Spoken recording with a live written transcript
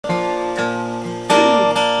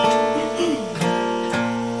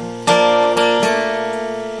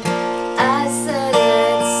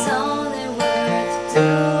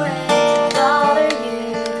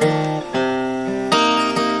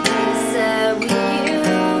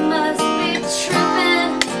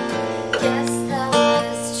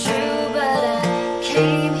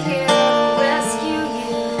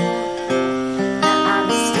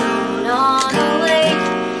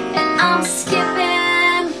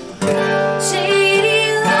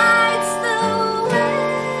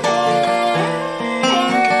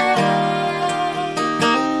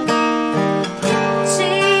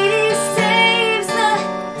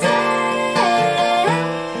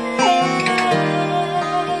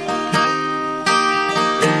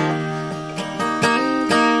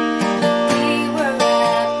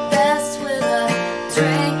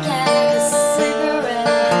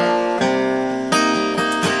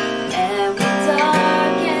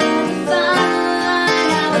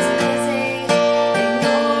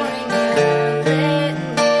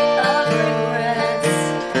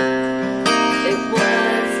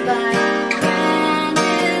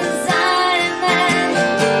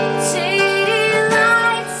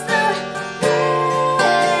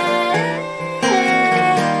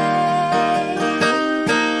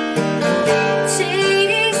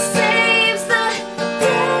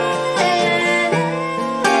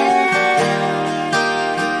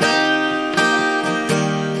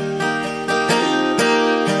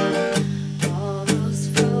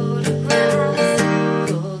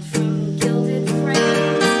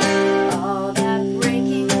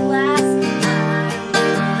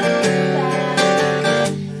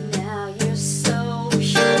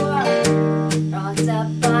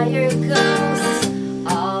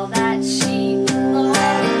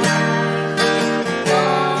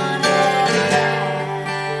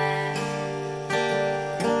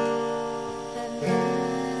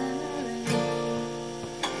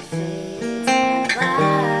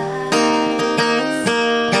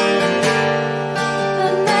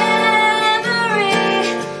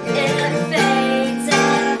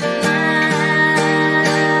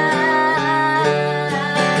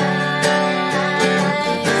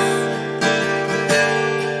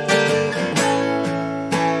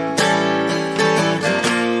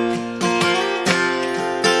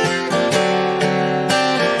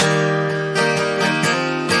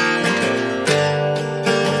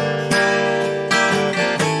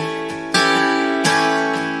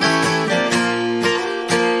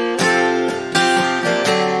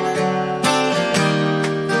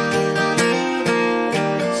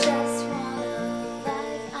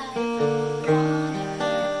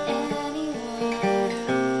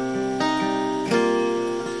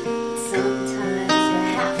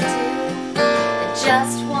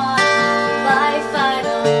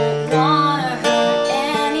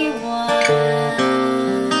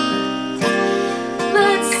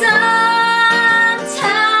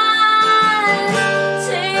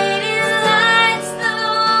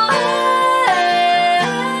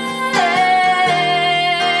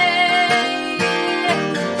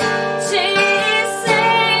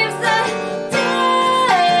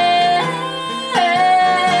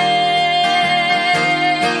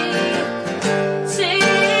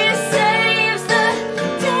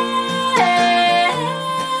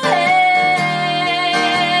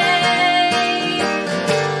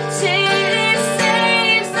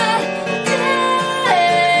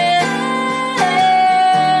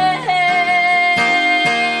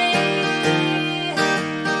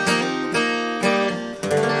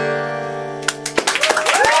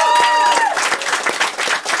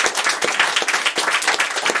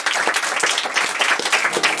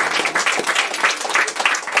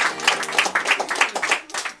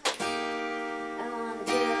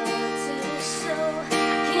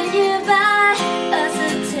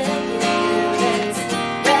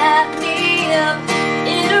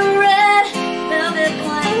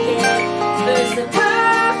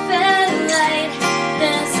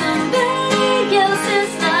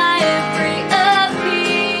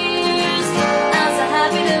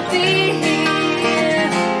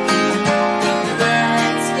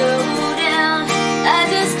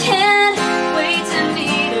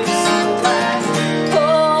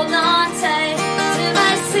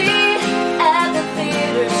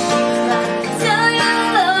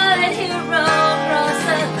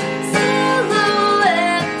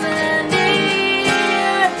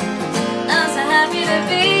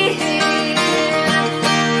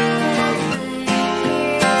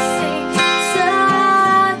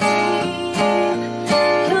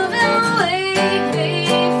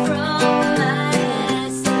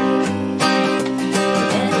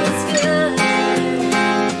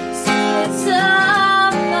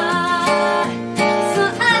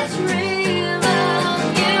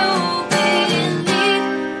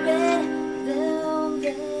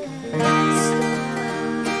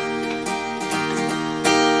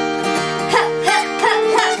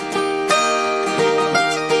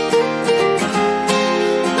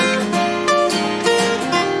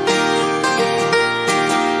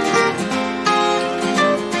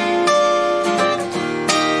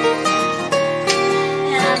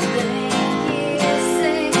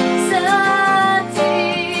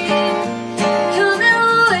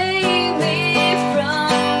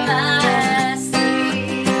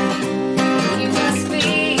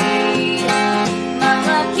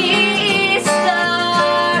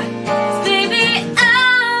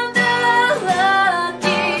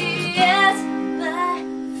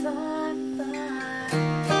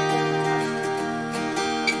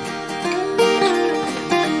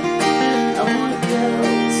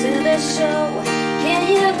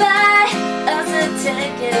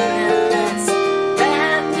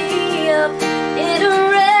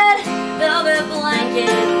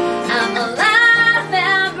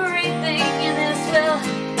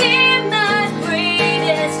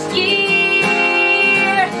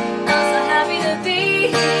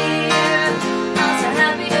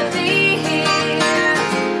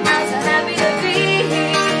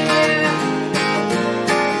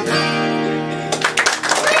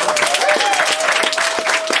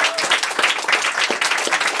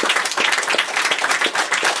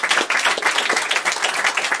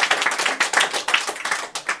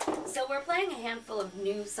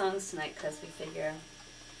we figure,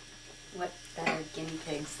 what better guinea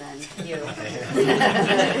pigs than you?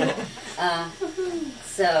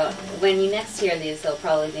 So when you next hear these, they'll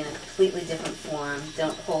probably be in a completely different form.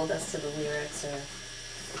 Don't hold us to the lyrics or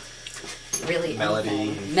really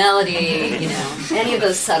melody, you know, any of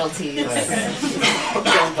those subtleties.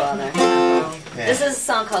 Don't bother. This is a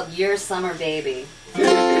song called Your Summer Baby.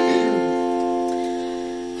 Feeling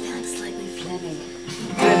slightly phlegmy.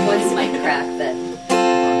 My voice might crack, but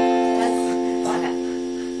okay.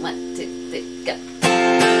 1, 2, 3, go.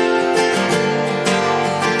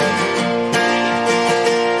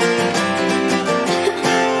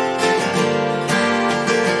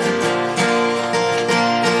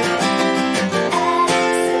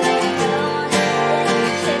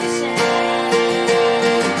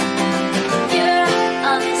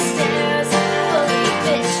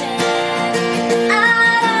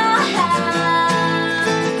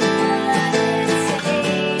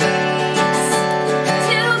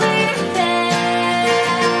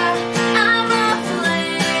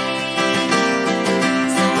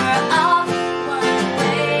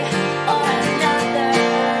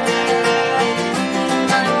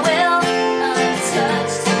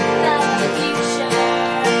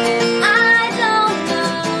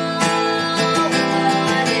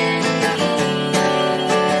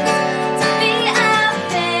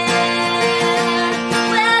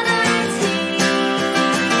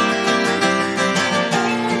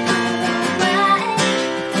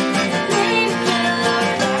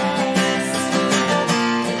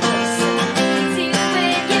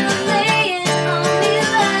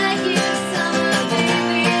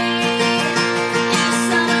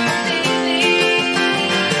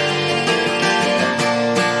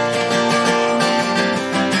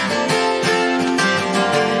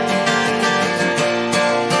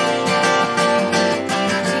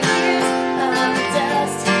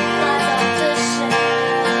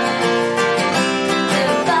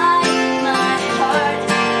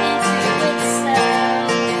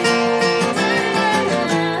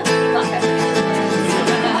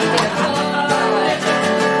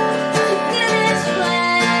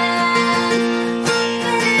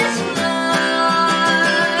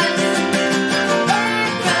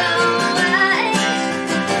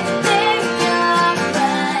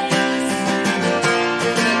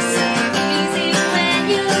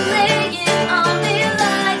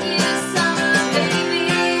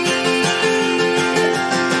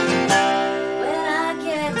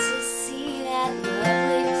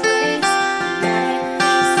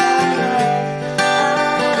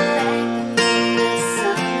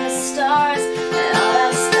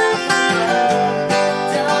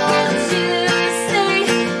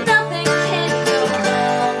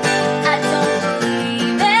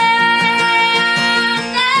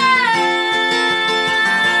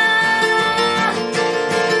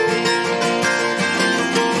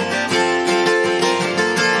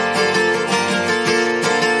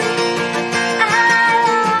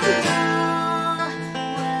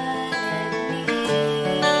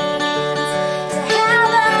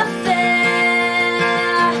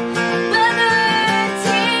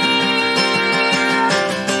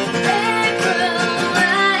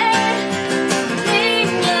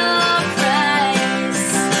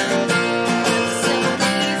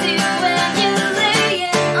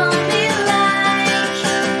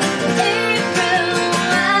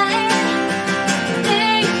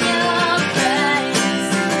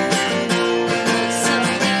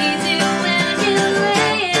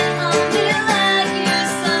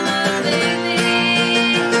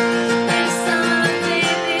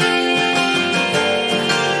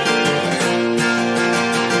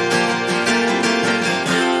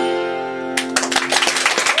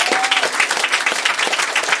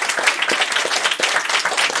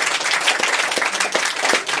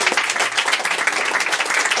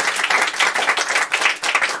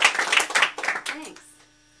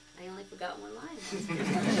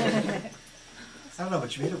 I don't know,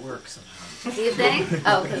 but you made it work somehow. Do you think?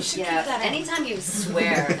 Oh, because, yeah, anytime you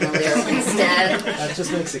swear in a lyric instead. That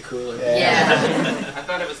just makes it cooler. Yeah. I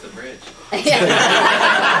thought it was the bridge.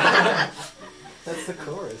 That's the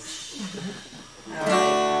chorus.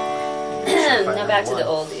 Alright. Now back to the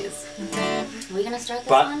oldies. Are we going to start this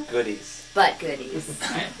one? Goodies. Butt goodies.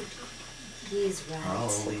 He's right.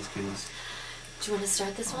 Oh, these goodies. Do you want to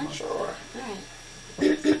start this one? Sure. Alright.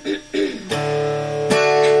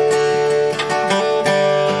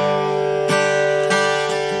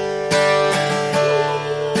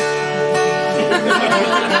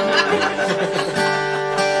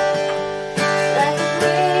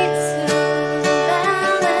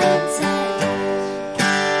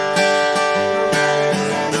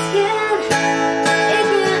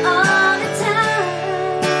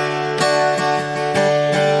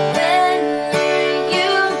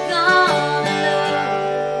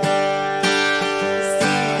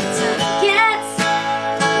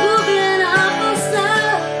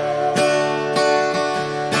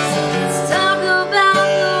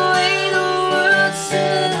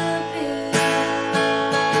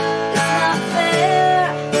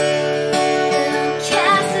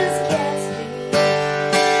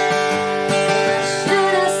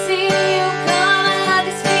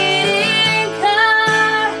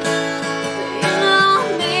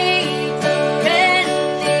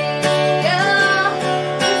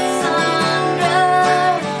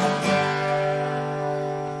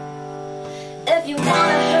 If you wanna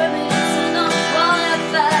hurt me, it's not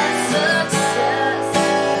qualified success.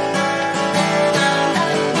 I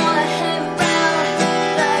don't wanna hang around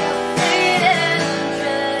like a faded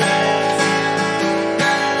dress.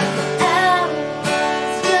 I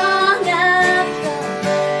was young enough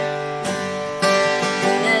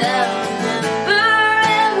that I remember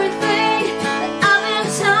everything that I've been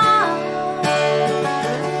told.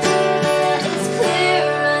 It's clear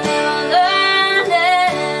I never learned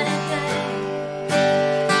anything,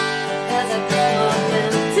 'cause I come up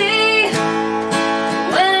empty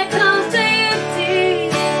when it comes to you,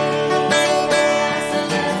 dear. So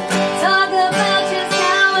let's talk about just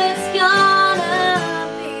how it's gonna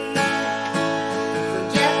be.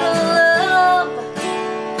 Forget the love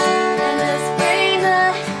and let's bring the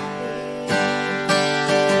happy.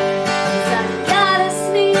 'Cause I got a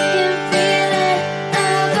sneaking feeling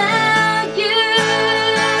about you.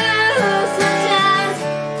 Sometimes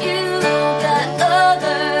you got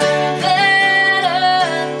other better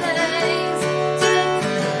things to do.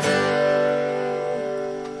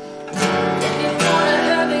 If you wanna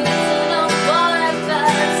hurt me, it's not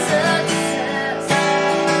qualified success.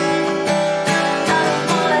 I don't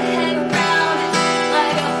wanna hang around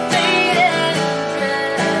like a faded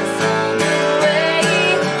dress on the way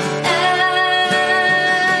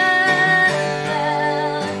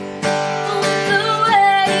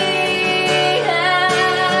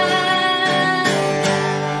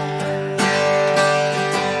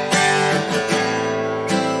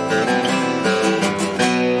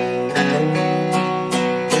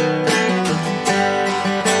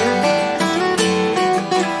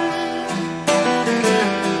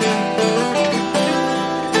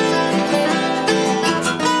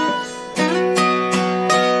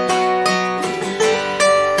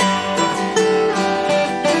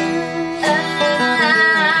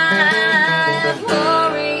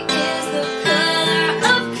worry is the color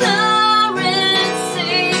of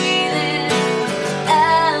currency, then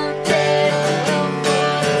I'm dead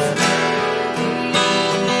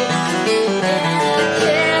and I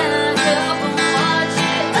can't help but watch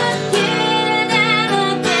it again and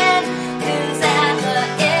again. 'Cause at the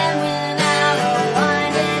end, when I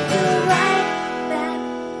rewind it, you're right back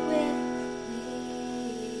with me.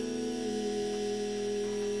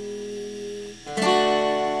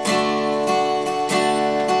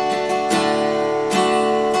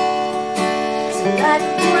 So like a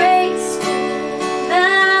great school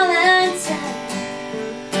Valentine,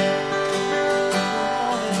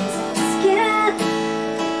 my skin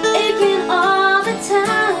aching all the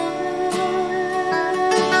time.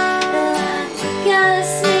 I got a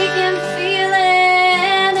sneaking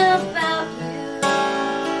feeling about you,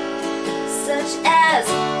 such as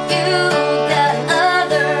you got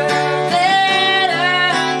other better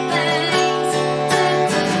things to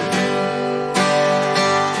do.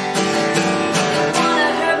 You wanna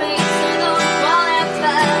hurt me, so don't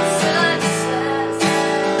qualify success.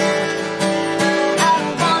 I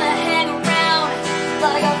don't wanna hang around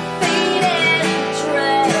like a faded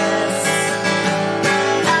dress.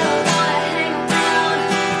 I don't wanna hang around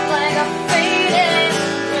like a faded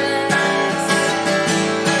dress.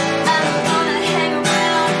 I don't wanna hang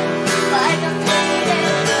around like a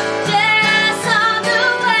faded dress on the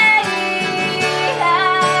way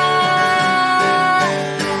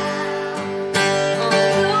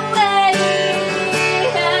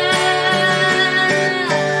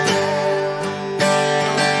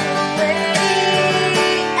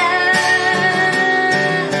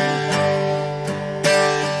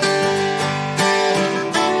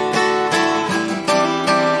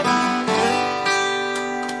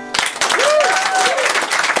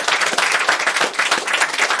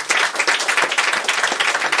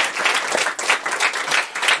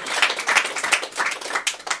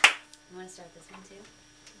You want to start this one too?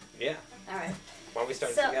 Yeah. All right. Why don't we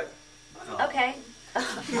start So- together? Okay.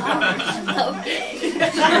 Okay.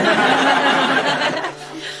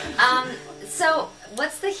 So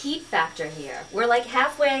what's the heat factor here? We're like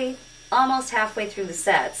almost halfway through the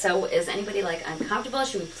set. So is anybody like uncomfortable?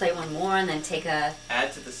 Should we play one more and then take a?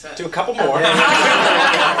 Add to the set. Do a couple more. We'll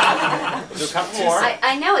do a couple more.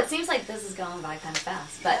 I know it seems like this is going by kind of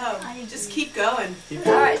fast, but No, you just keep going.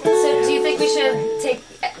 all right. So do you think we should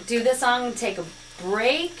do this song and take a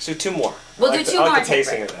break? So two more. We'll I do like two I like more. the and take a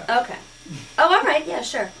tasting break. of that. Okay. Oh, all right. Yeah,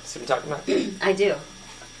 sure. See what I'm talking about? I do.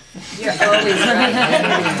 You're always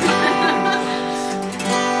right.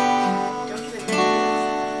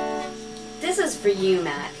 This is for you,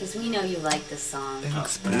 Matt, because we know you like this song.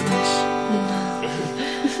 Thanks, bitch.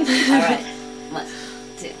 All right. 1,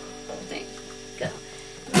 2, 3, go.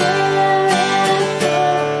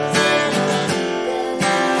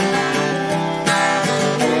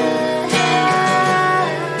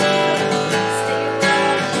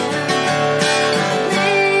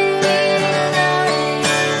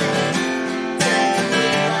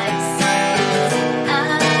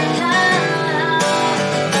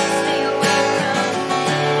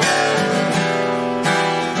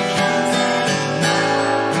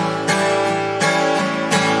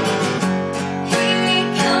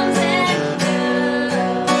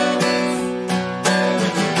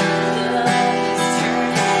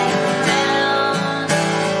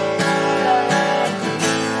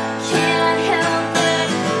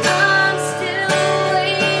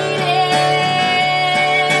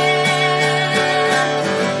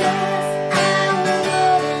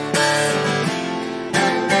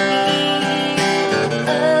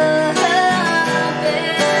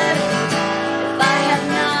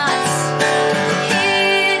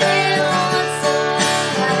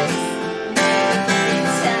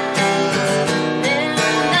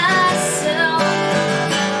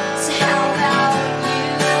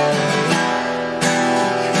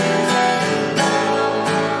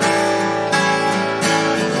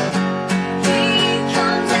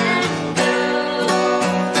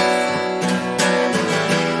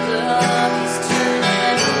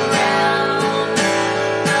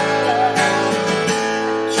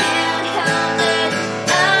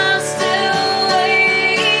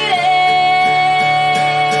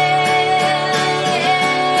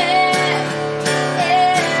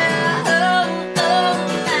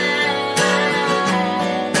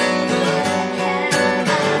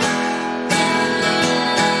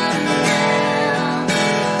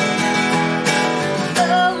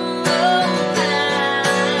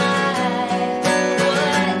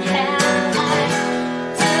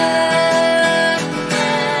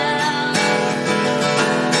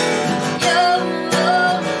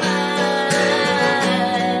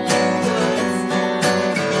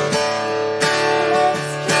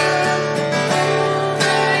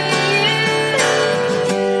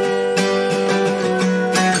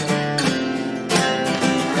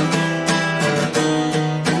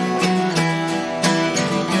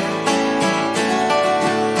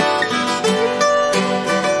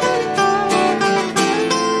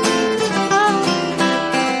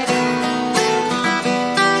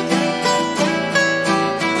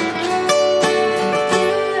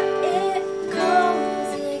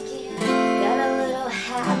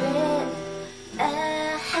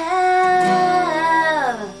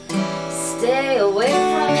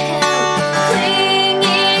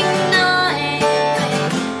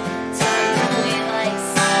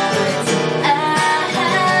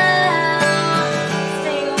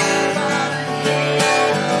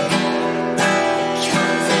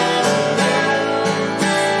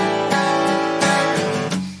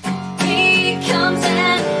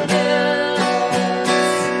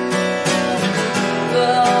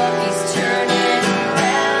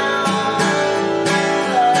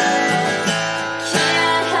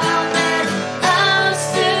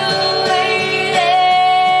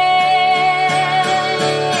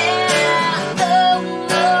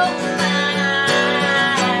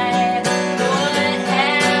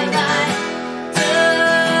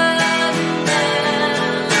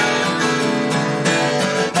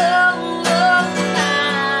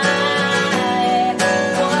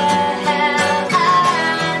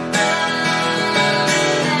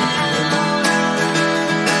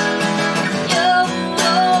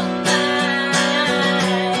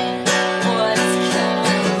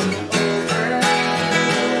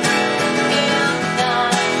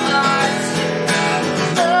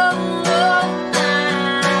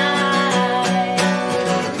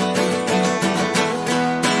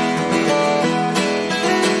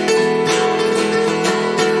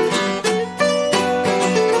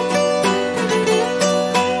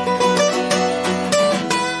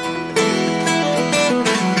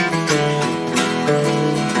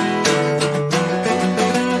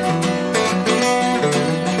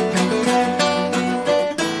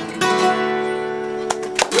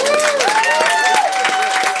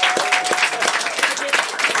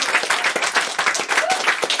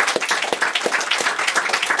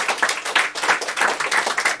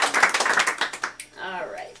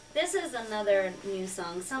 This is another new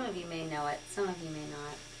song. Some of you may know it. Some of you may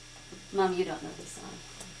not. Mom, you don't know this song.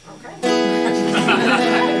 Okay.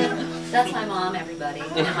 That's my mom, everybody.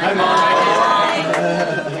 And my Hi,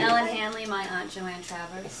 mom. Ellen Hanley, my aunt Joanne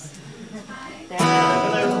Travers.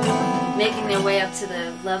 They're making their way up to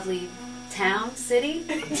the lovely town, city.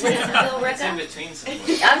 What is it, Billerica? It's in between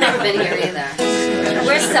somewhere. I've never been here either.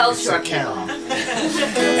 We're South Shore people.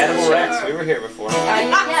 Edible Rex, we were here before.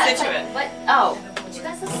 Yeah, it's Situate. like, what? Oh, did you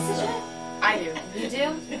guys listen to Situate? I do. You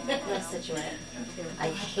do? Love Situate. I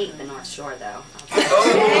hate the North Shore, though.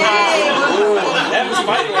 That was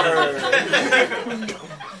fighting word.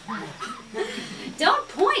 Don't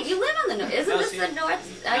point. You live on the north. Isn't No, this see- the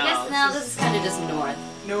north? I no, guess this no. is- This is kind of just north.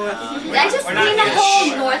 North. I just we're not mean the near whole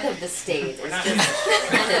shore. north of the state. We're It's not just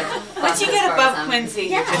kind of. Once you get above Quincy,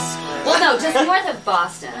 Yeah. you just. Well, no, just north of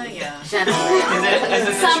Boston. Oh, yeah. Generally. Is it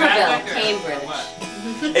the Somerville, traffic or Cambridge. what?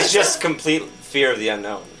 It's just complete fear of the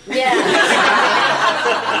unknown. Yeah.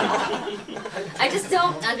 I just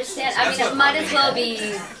don't understand. I mean, it might as well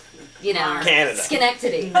be, you know, Canada.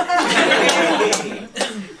 Schenectady.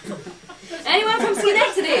 Anyone from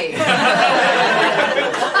Schenectady?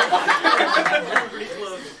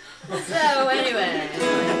 So anyway,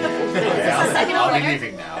 second I'll be order.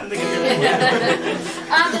 leaving now. I'm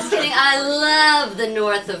just kidding. I love the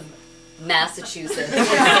north of Massachusetts. It's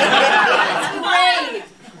great.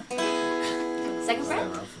 Second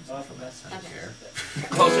friend?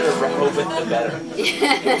 Closer to Rehoboth, the better.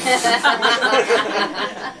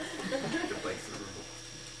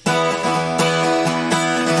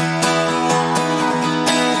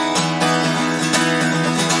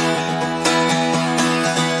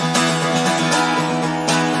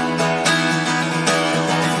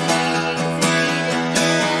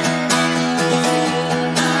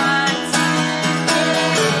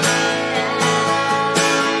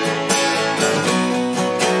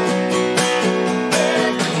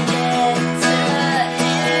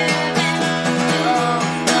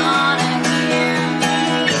 Oh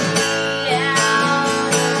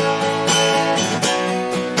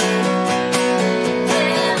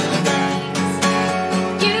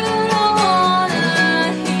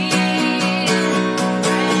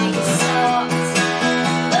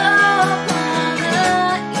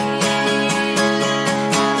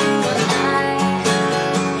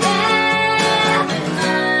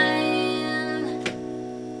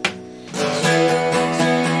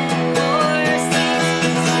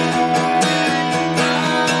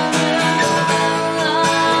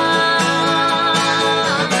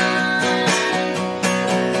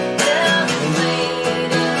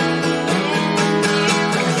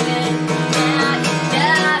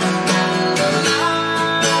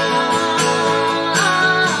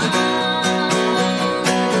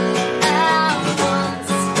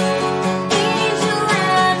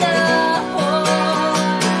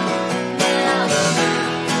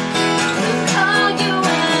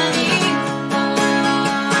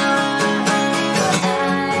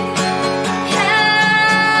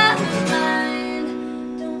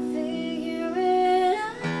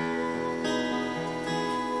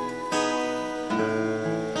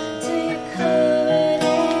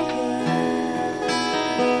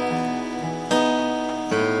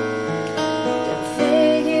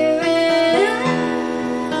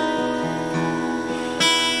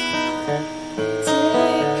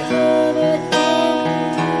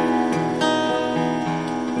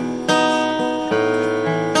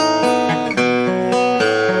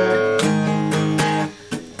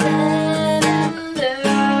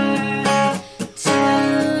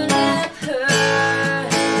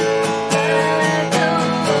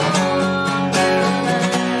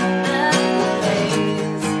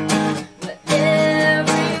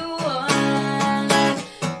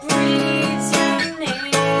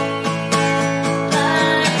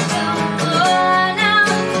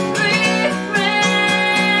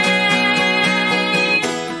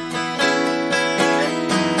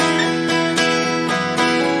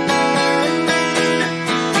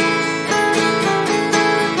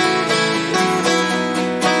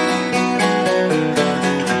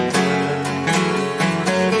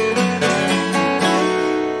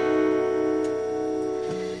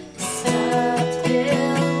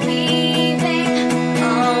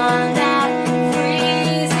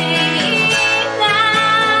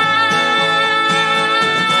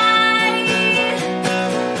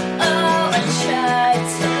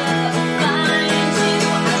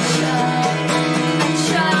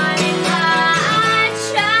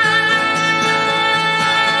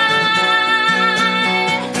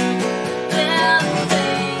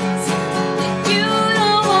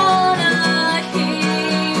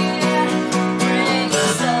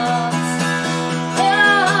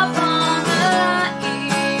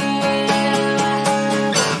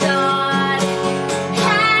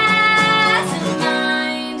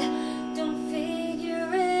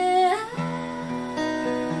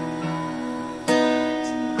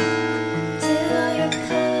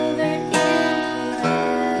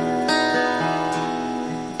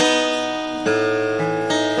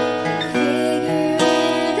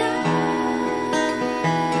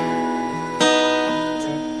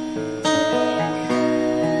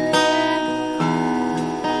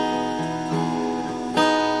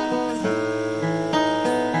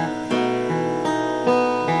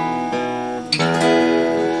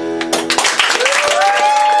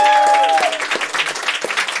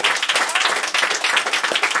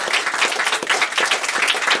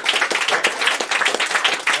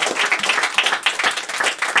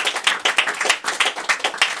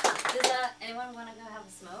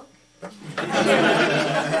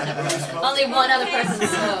Only one other person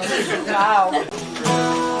smokes. Wow.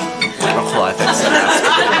 Cool, I think so.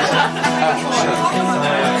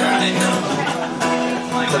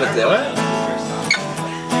 Did it do it?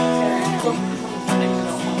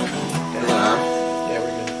 Yeah,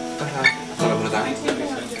 we're good.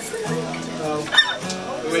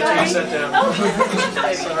 Wait till you sit down.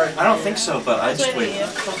 Sorry. I don't think so, but I just wait.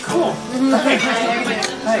 Cool.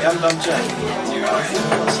 Hi, I'm Jack.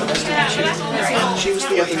 So nice to meet you. She was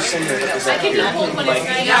the other singer that was up here. Like,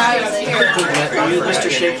 are you Mr.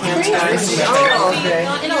 Shake Hands guy? Oh, okay.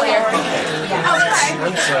 In a way.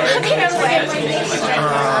 I'm sorry. I'm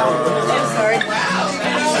sorry.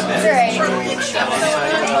 It's alright.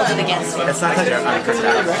 It's not because you're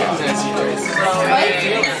unprotected.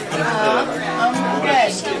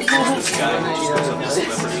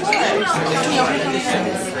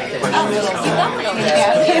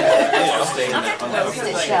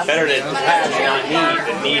 Better to have and not need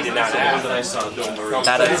than need and not have.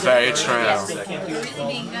 That is very true.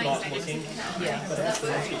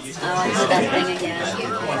 Oh, I did that thing again.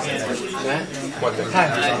 What the? I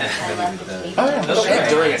left the paper. Oh, yeah.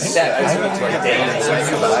 During a set, I was going to like dance.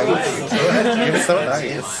 You're so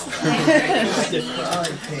nice.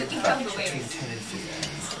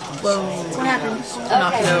 What happened?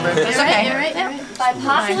 Okay. It's okay. Right? By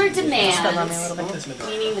popular demand,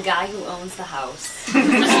 meaning the guy who owns the house.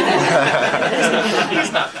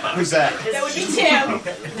 Who's that? That would be Tim. I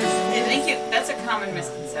think that's a common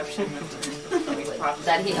misconception.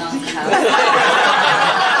 That he owns the house.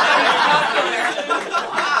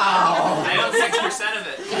 I own 6% of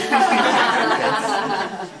it.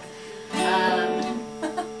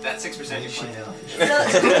 That 6% you should know.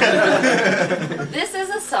 This is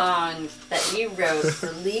a song that you wrote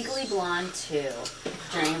for Legally Blonde 2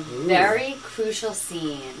 during a very crucial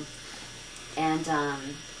scene, and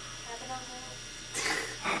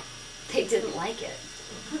they didn't like it.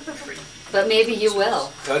 But maybe you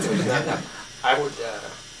will. I would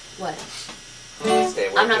What? stay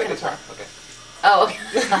away. I'm not gonna play. Okay. Oh, okay.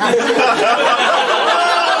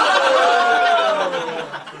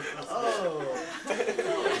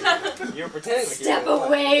 You were pretending like Step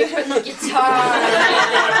away from the guitar.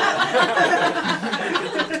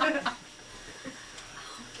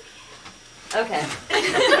 Okay.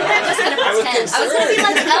 I'm just gonna pretend. I was gonna be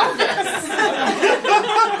like Elvis.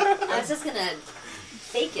 I was just gonna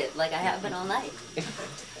fake it like I have been all night.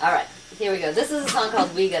 All right, here we go. This is a song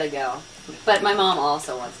called "We Gotta Go," but my mom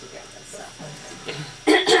also wants to hear this. So.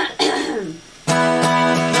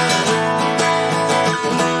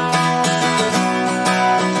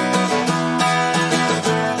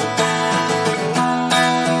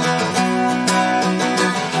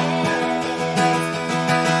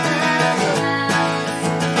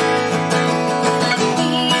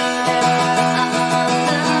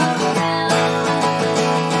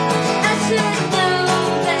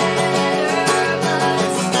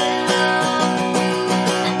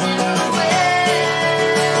 I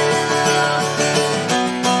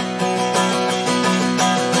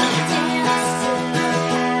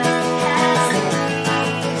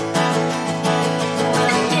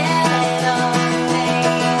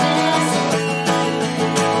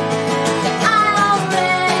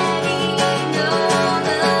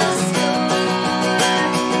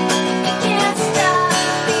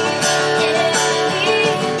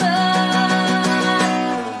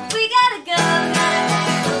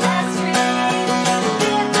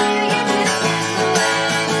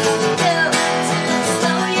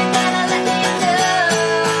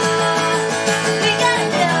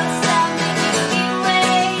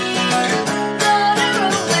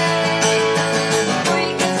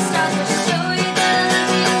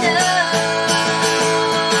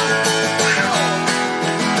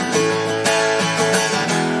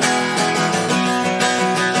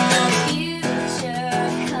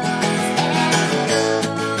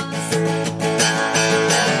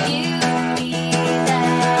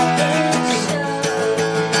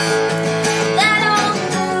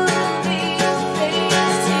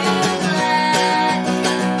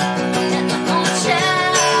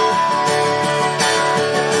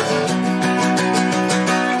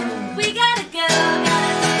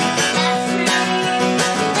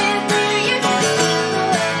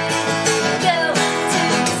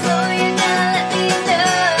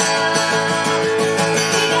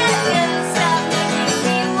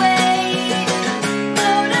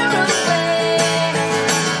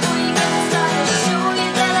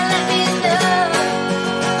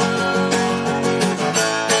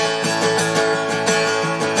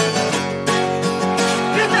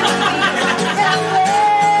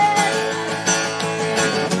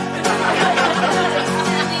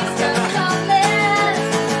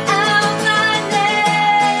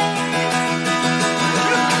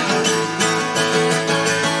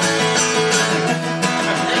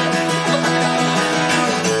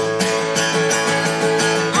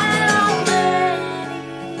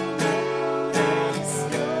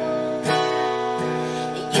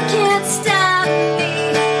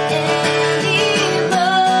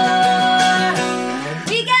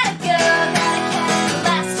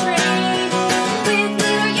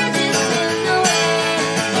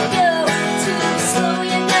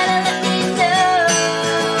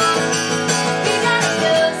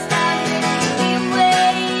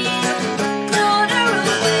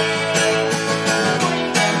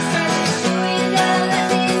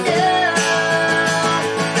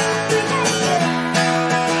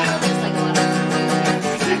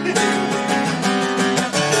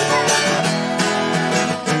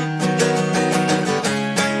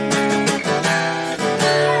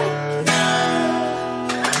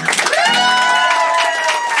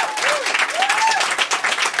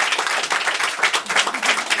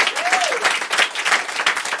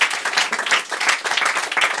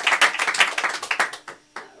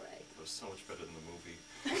so much better than the movie.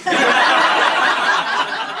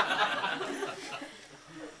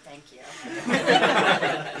 Thank you.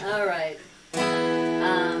 All right.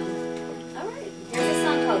 All right. Here's a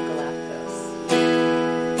song called Galapagos.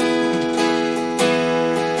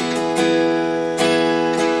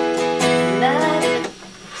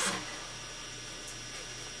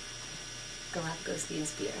 Galapagos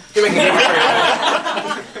needs beer.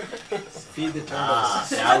 Feed the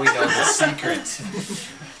turtles. Now we know the secret.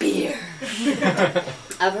 Beer.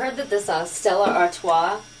 I've heard that this Stella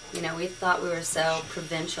Artois, you know, we thought we were so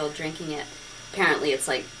provincial drinking it. Apparently it's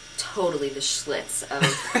like totally the Schlitz of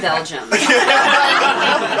Belgium.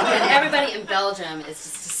 And everybody in Belgium is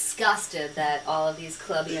just disgusted that all of these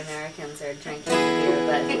clubby Americans are drinking beer,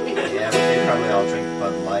 but... Yeah, but they probably all drink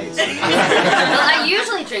Bud Light. So Well, I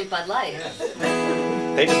usually drink Bud Light.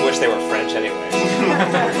 They just wish they were French anyway.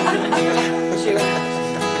 Sure.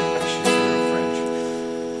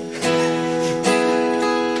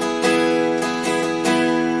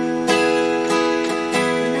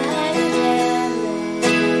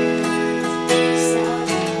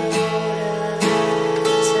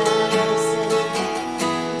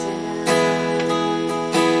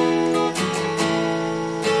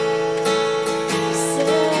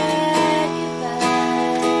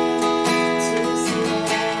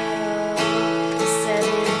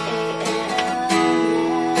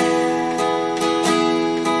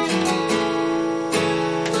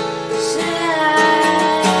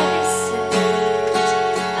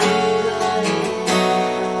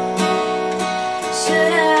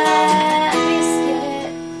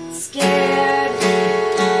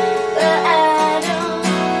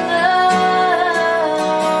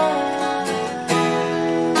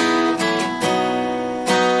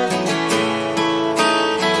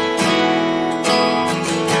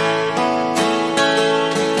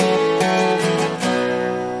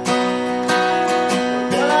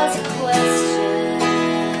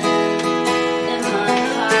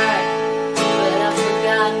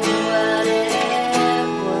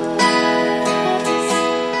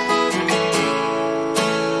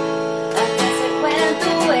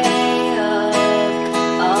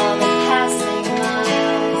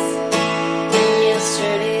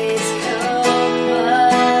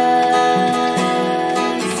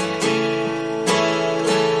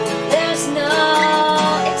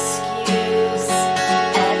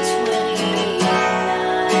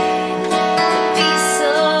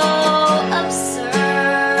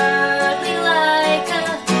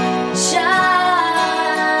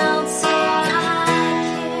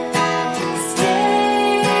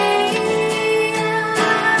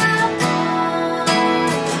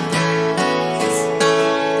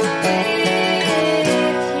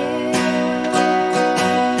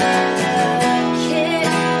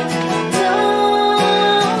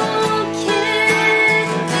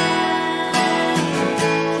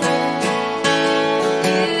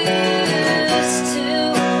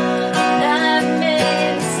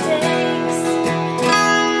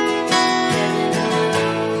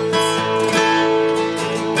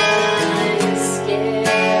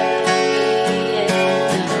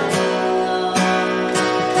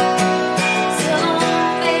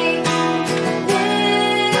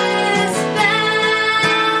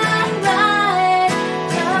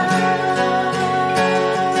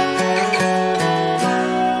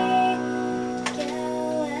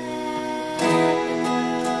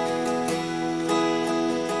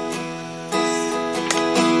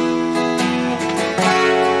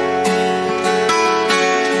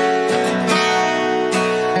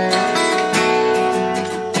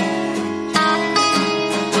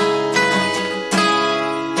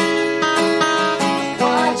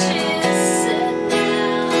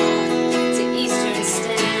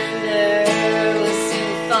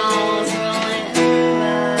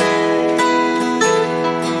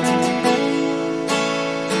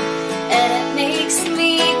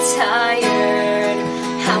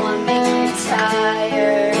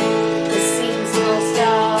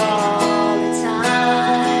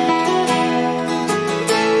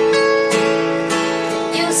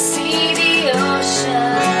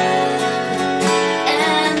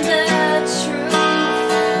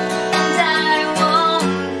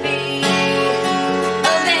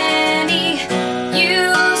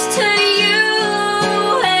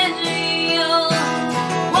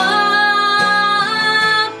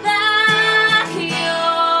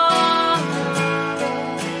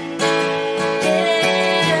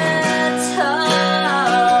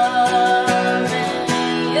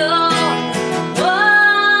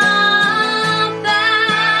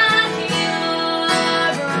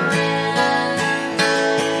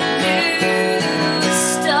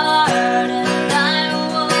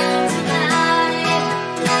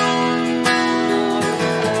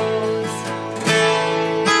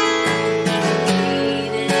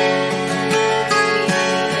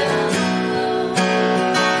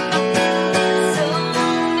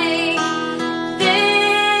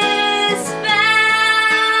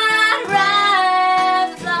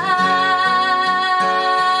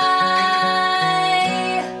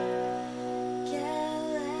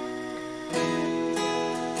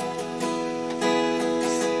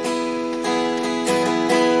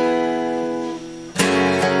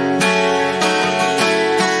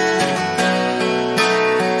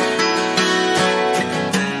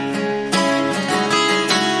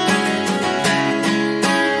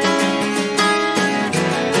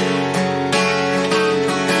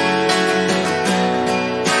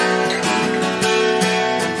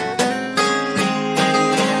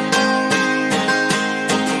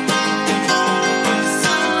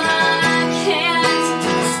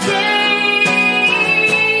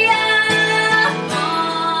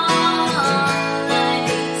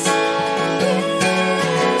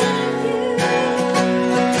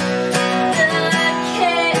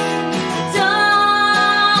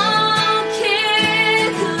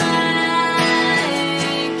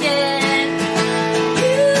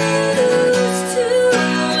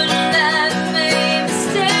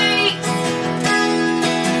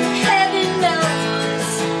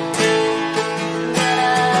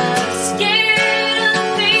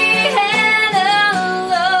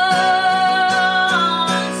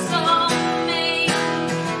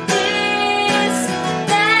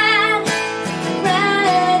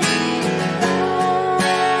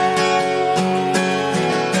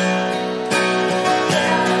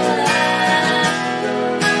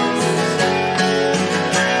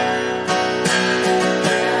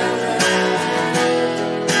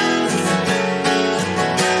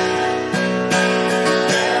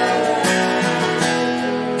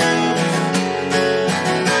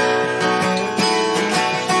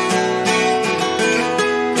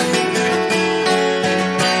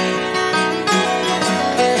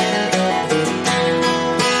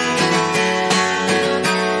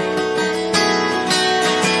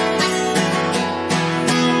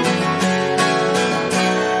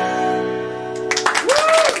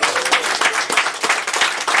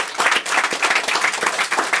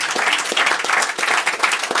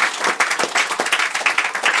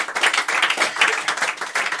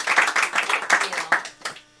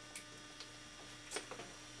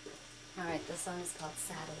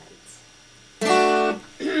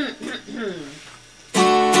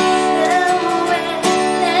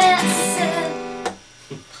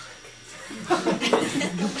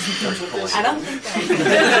 I don't think that.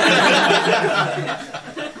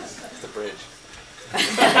 It's the bridge.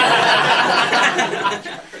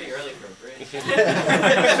 Pretty early for a bridge.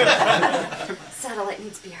 Satellite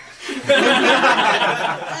needs beer.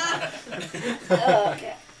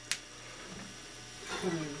 Okay.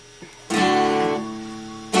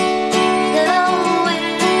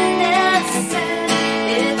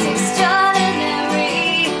 It's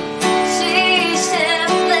extraordinary. She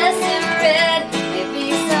shiftless and red. Maybe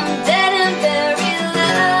some dead and buried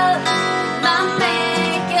love might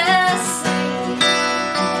make us see.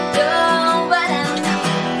 Know what I know.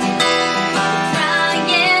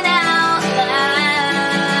 Crying out loud.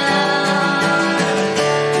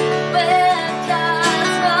 With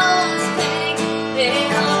cosmos pink, they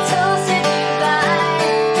all toasted you by.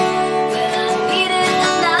 But I needed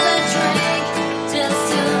another drink just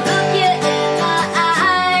to look you in my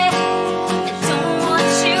eye. I don't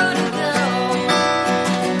want you to go.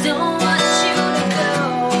 Don't want you to go.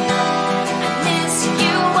 I miss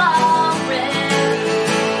you already.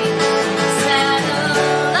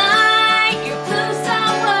 Satellite, your blue star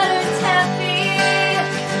water's happy.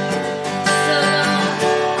 So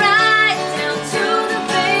right down to the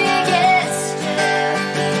biggest strip.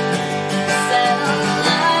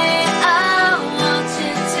 Satellite, I want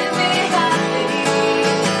you to be happy.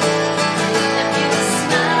 If you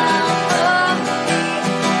smile for me,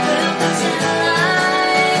 we'll pretend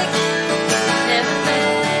like never met.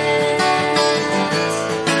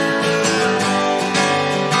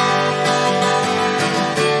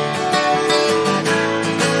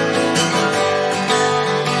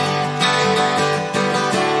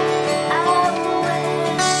 I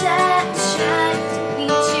wish I tried to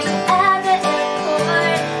meet you at the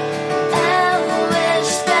airport. I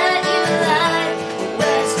wish that you lied.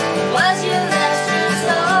 Wish was your last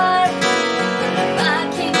resort. If I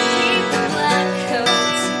can keep the black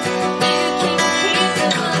coats, you can keep the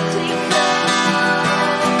ugly clothes.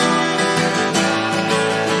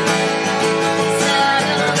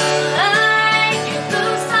 Satellite, your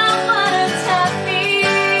blue star water's happy.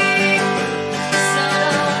 So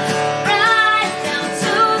right down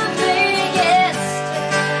to the biggest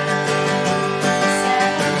strip.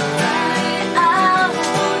 Satellite, I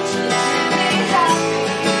want you to be happy.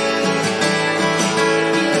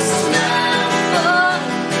 If you smile for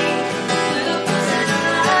me, we'll pretend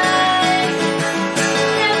like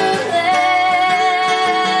never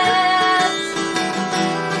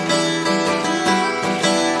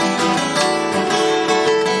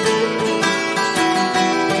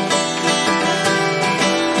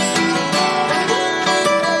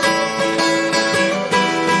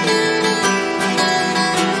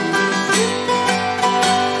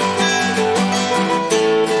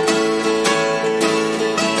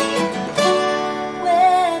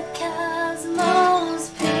with cosmos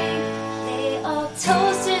pink, they all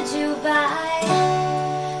toasted you by.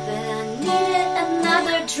 But I needed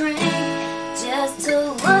another drink just to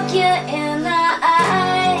look you in the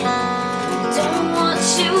eye. Don't want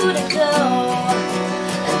you to go.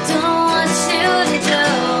 I don't want you to go.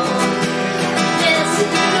 Yes,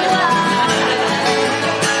 you are.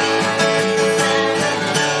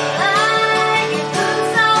 Satellite, your blue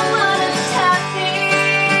star water's happy.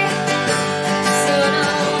 So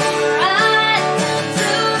right down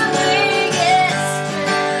to the biggest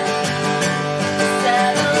strip.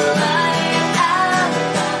 Satellite, I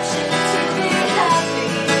want you to be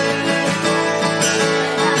happy.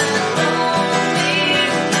 I only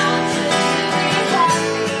want you to be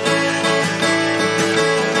happy.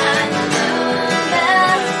 I know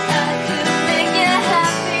that I could make you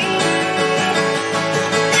happy.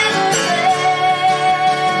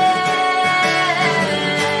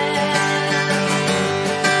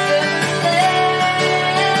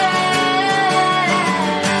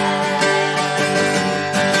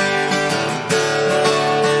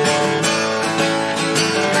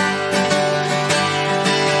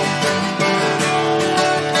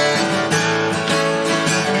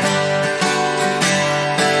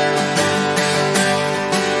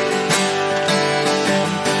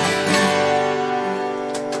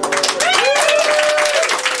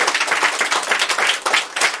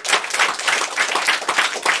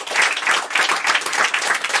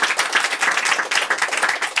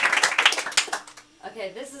 Okay,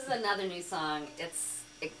 this is another new song.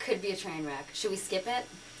 It could be a train wreck. Should we skip it?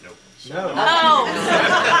 No. Oh!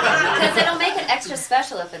 Because it'll make it extra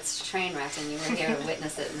special if it's a train wreck and you were here to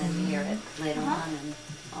witness it and then you hear it later on and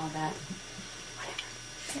all that.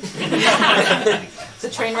 The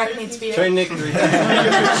train wreck needs beer. Train Nick 3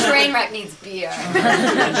 times. Train wreck needs beer.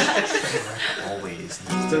 Always.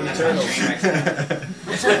 Still the turtles.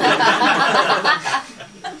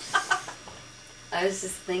 I was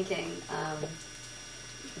just thinking,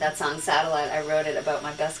 that song Satellite, I wrote it about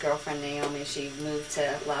my best girlfriend Naomi. She moved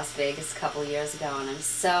to Las Vegas a couple years ago, and I'm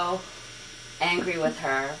so angry with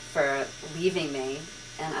her for leaving me.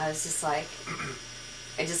 And I was just like,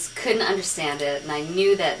 I just couldn't understand it, and I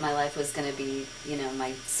knew that my life was going to be, you know,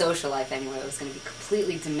 my social life anyway, was going to be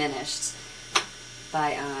completely diminished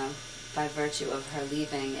by virtue of her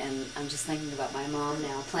leaving. And I'm just thinking about my mom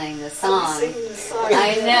now playing this song. Singing this song.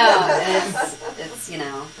 I know. It's you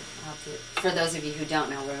know, for those of you who don't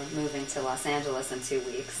know, we're moving to Los Angeles in 2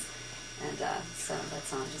 weeks, and so that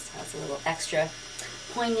song just has a little extra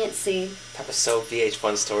poignancy. That was so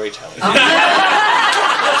VH1 storytelling.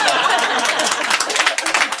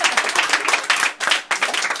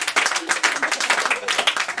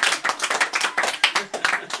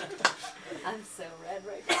 I'm so red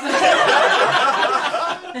right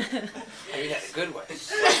I mean, that's a good one.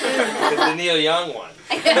 The Neil Young one.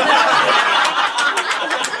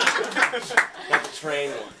 Not the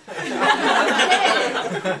train one. Okay,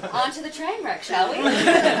 on to the train wreck, shall we?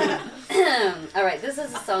 All right, this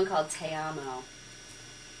is a song called Te Amo.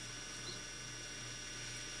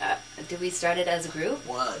 Do we start it as a group?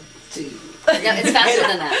 1, 2. No, it's faster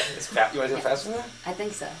than that. You want to do it faster than that? I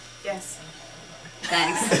think so. Yes.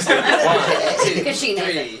 Thanks. 1, 2, Because she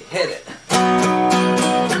knows 3, it. hit it.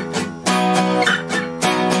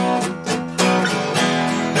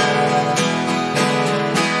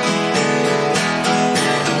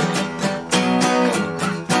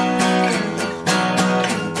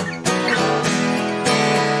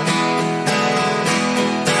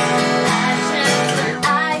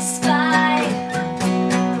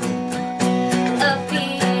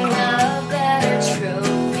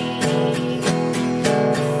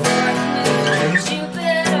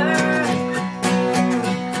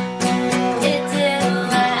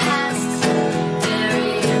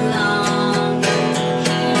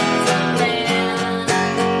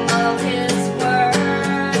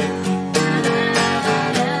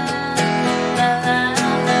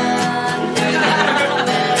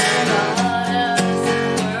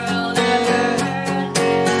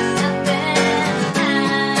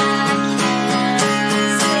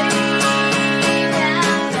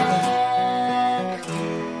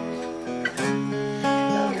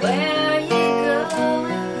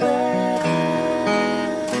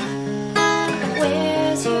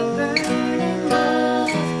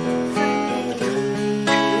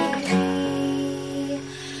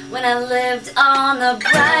 When I lived on the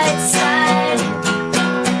bright side,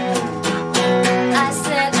 I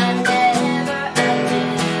said I never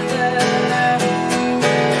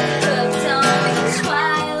hooked on the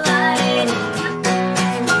twilight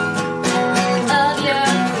of your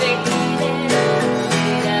faded world.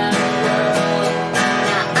 Now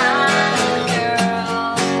I'm a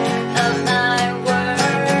girl of my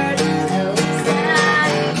word, at least I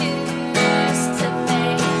used to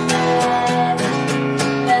think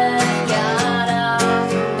that. Got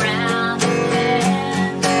off around the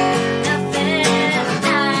bend. Nothing I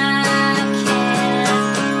can't do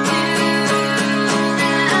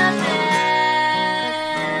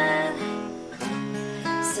nothing.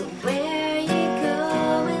 So where you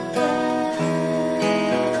going, love?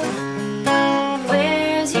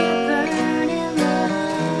 Where's your burning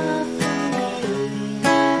love for me?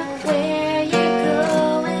 Where you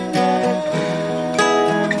going, love?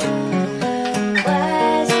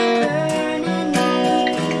 Why's it burning me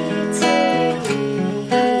to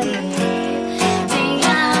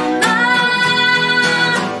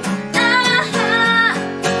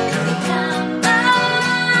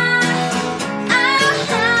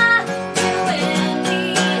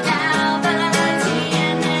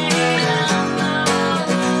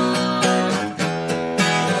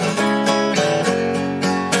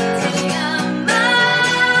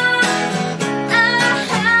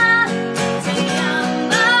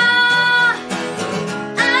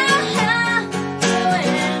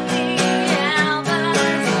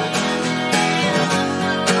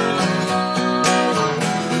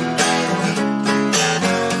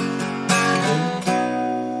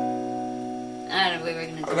I don't know, we were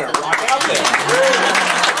gonna do We're gonna something. rock out there.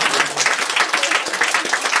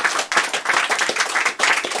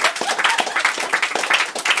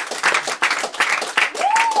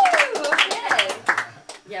 Woo, okay.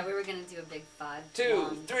 Yeah, we were gonna do a big 5.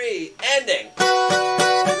 2, 3, ending.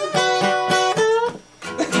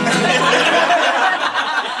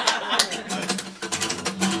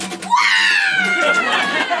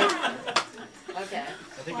 Okay.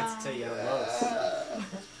 I think it's Te Amo.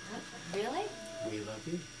 Really? We love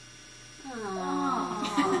you. Aww.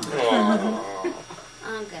 Aww.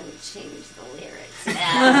 I'm gonna change the lyrics now.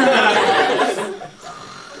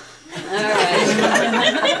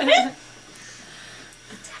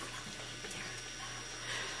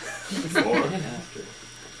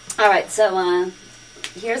 Alright. Alright, so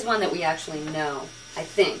here's one that we actually know. I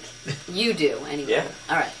think. You do, anyway. Yeah.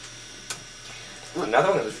 Alright. Another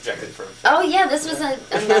one that was rejected for. Oh yeah, this was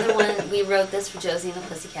another one. We wrote this for Josie and the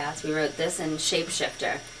Pussycats. We wrote this in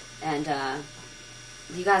Shapeshifter. And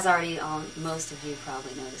you guys already, most of you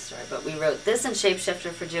probably know the story, but we wrote this in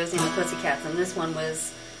Shapeshifter for Josie and the Pussycats, and this one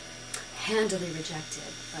was handily rejected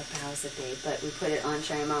by Powers That Be, but we put it on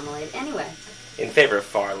Cherry Marmalade anyway. In favor of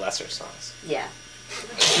far lesser songs. Yeah.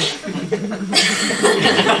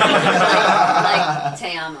 Like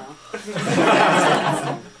Te Amo.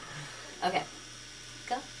 Okay.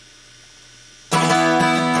 Go.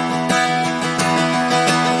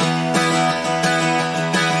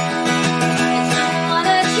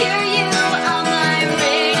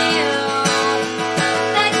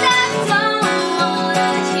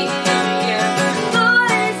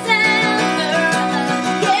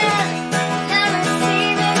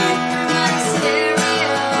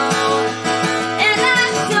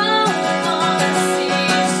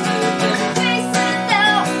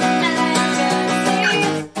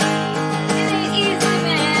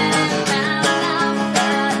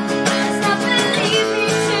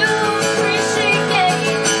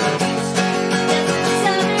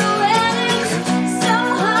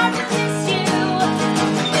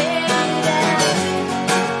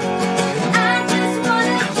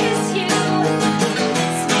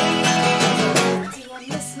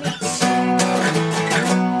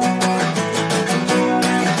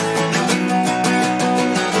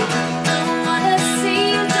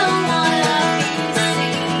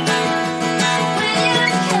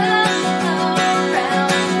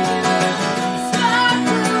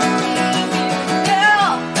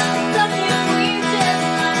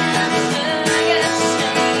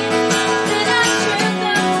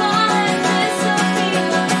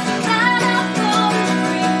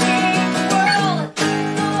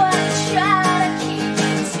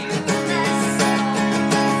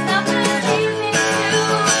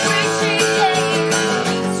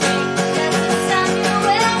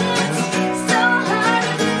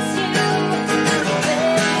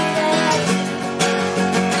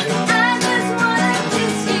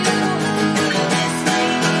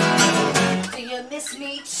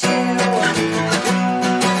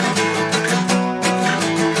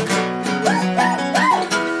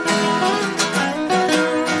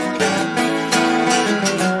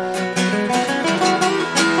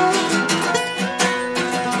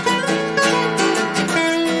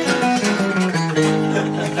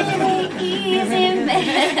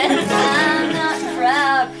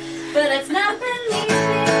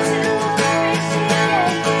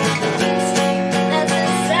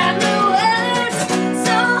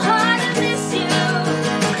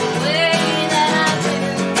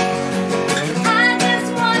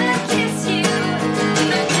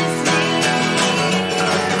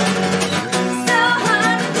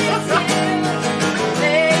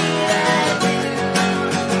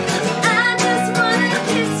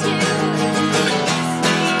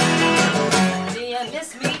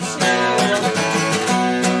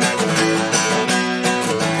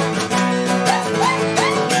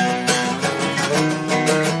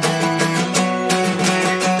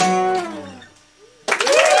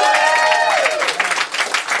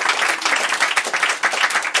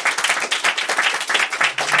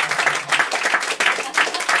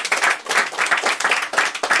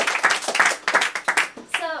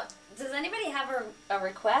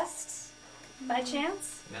 request by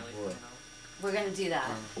chance? Mellie. We're gonna do that.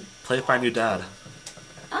 Play with my new dad.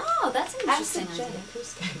 Oh, that's an interesting Acid idea.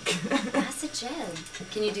 Jed. Acid Jed.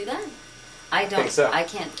 Can you do that? I don't. think so. I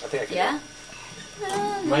can't. I think I can. Yeah.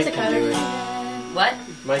 Mike can do it. What?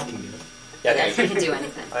 Mike can do it. Yeah, Yeah, I he think can do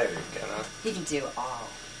anything. I think I can. He can do all.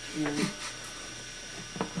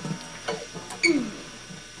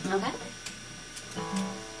 Okay.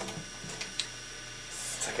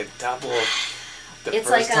 It's like a double the It's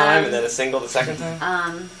first like, time and then a single the second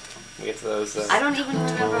time. We get to those. I don't even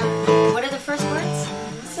remember. What are the first words?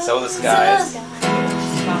 So the skies. I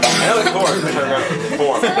know the chord, but I don't remember the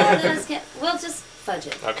form. We'll just fudge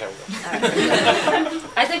it. Okay, we'll go. All right.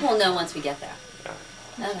 I think we'll know once we get there.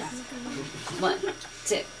 Okay. 1,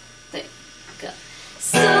 2, 3, go.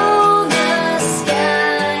 So the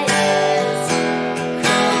sky is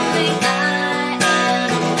crumbling. I am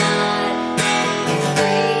not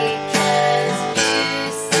free 'cause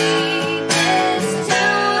you see this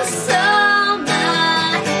too. So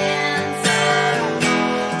my hands are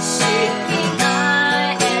shaking. I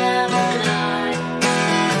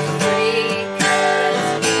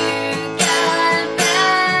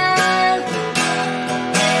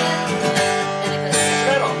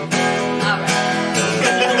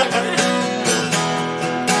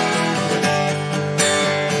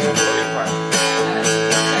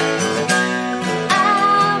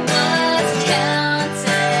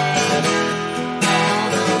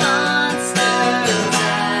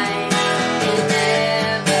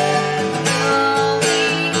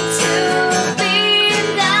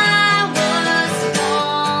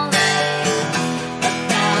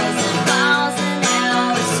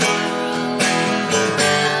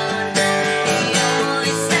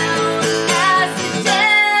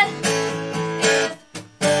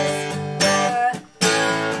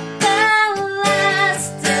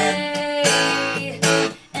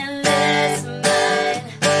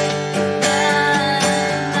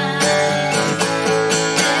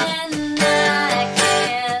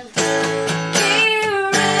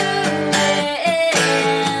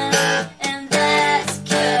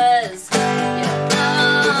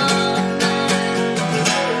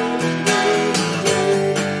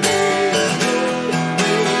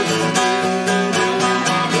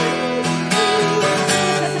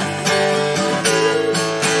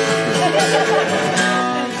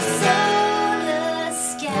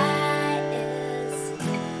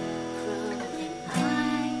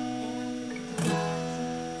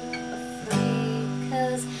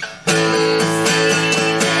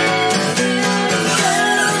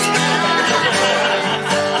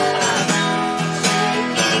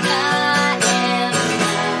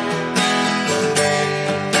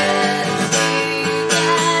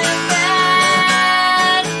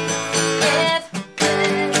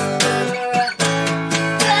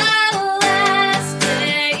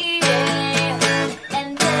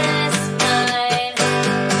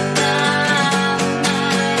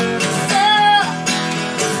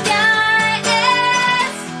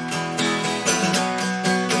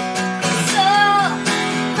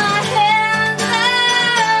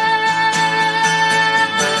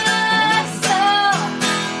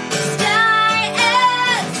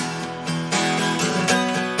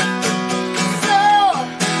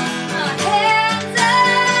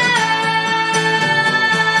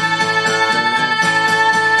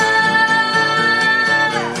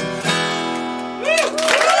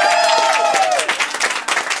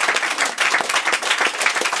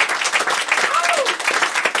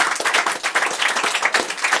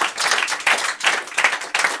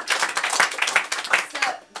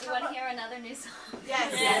new song?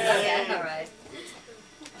 Yes. Okay, all right.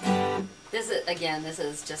 This is again. This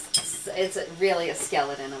is just. It's really a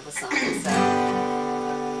skeleton of a song. So.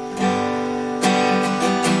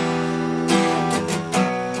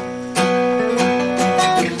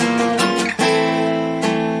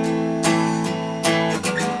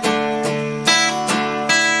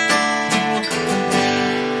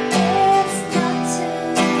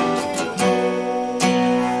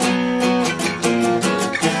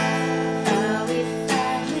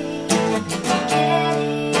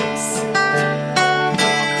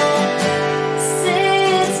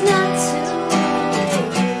 Say it's not too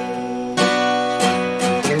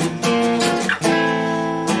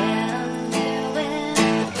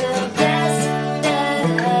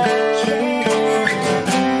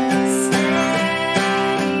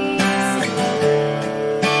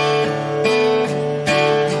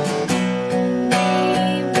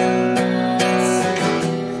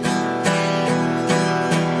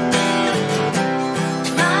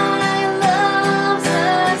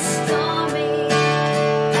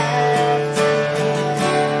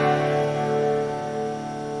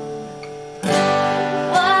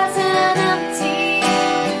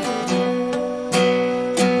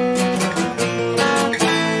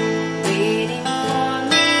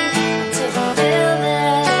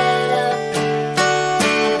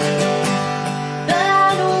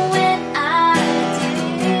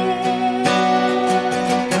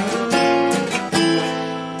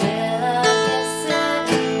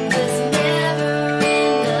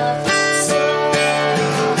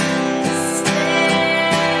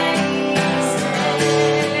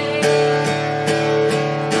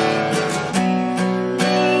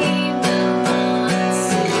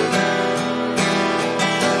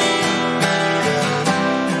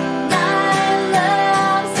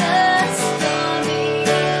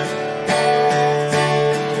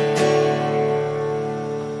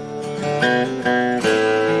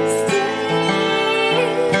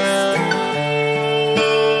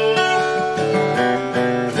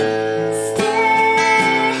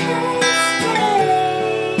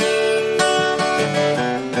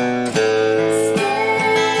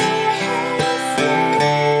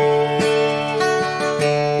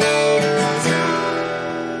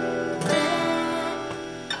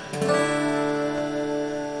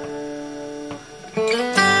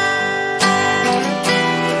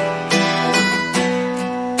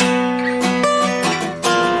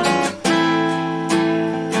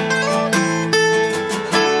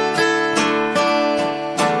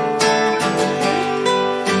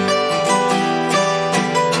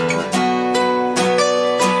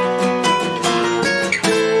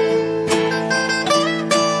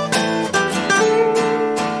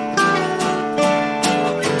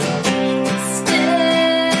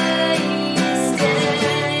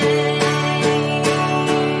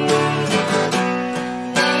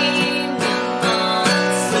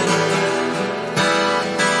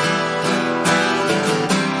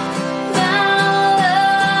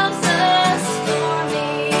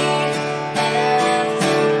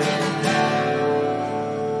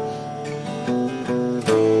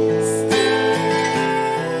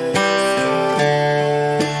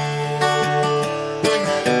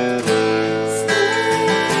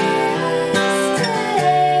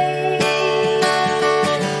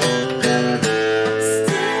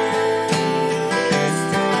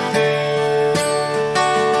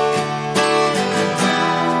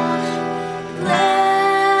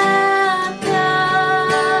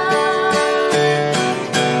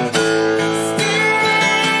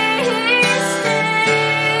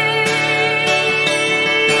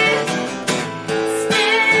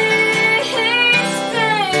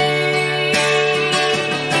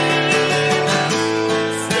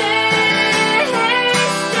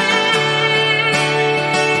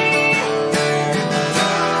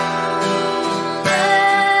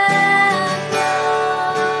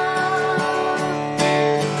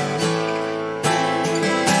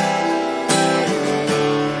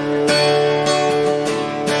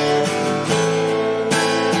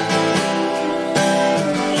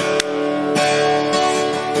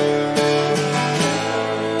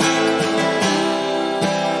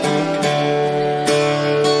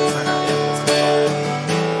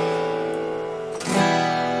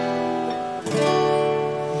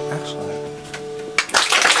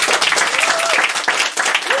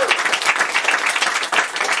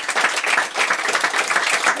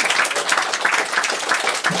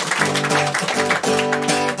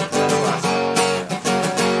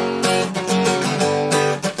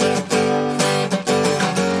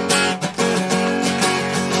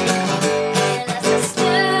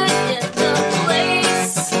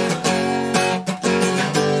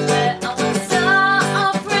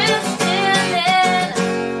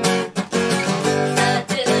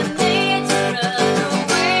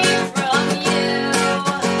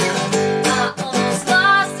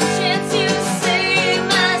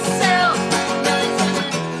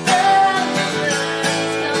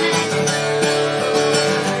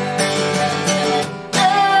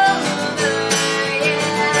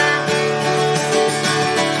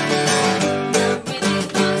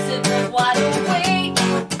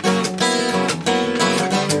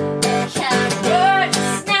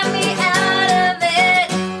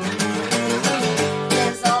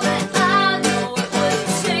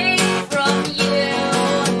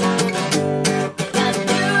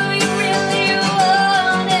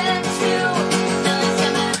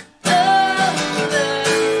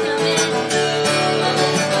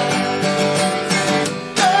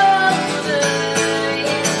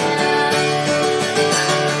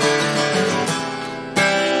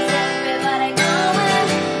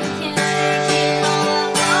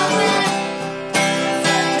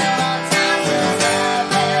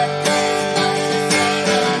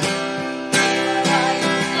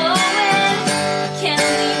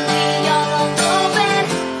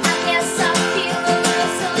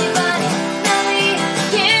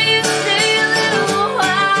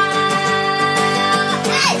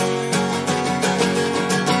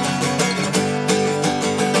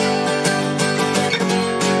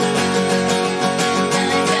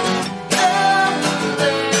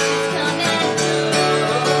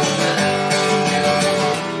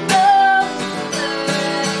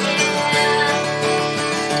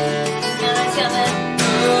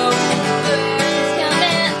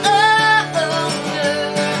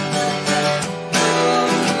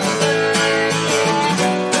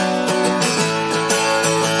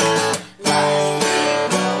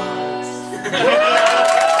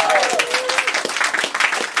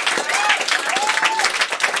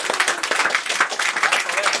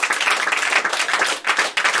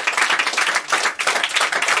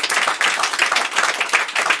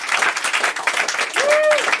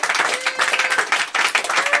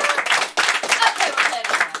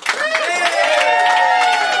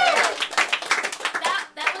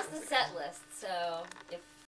That was the set list. So if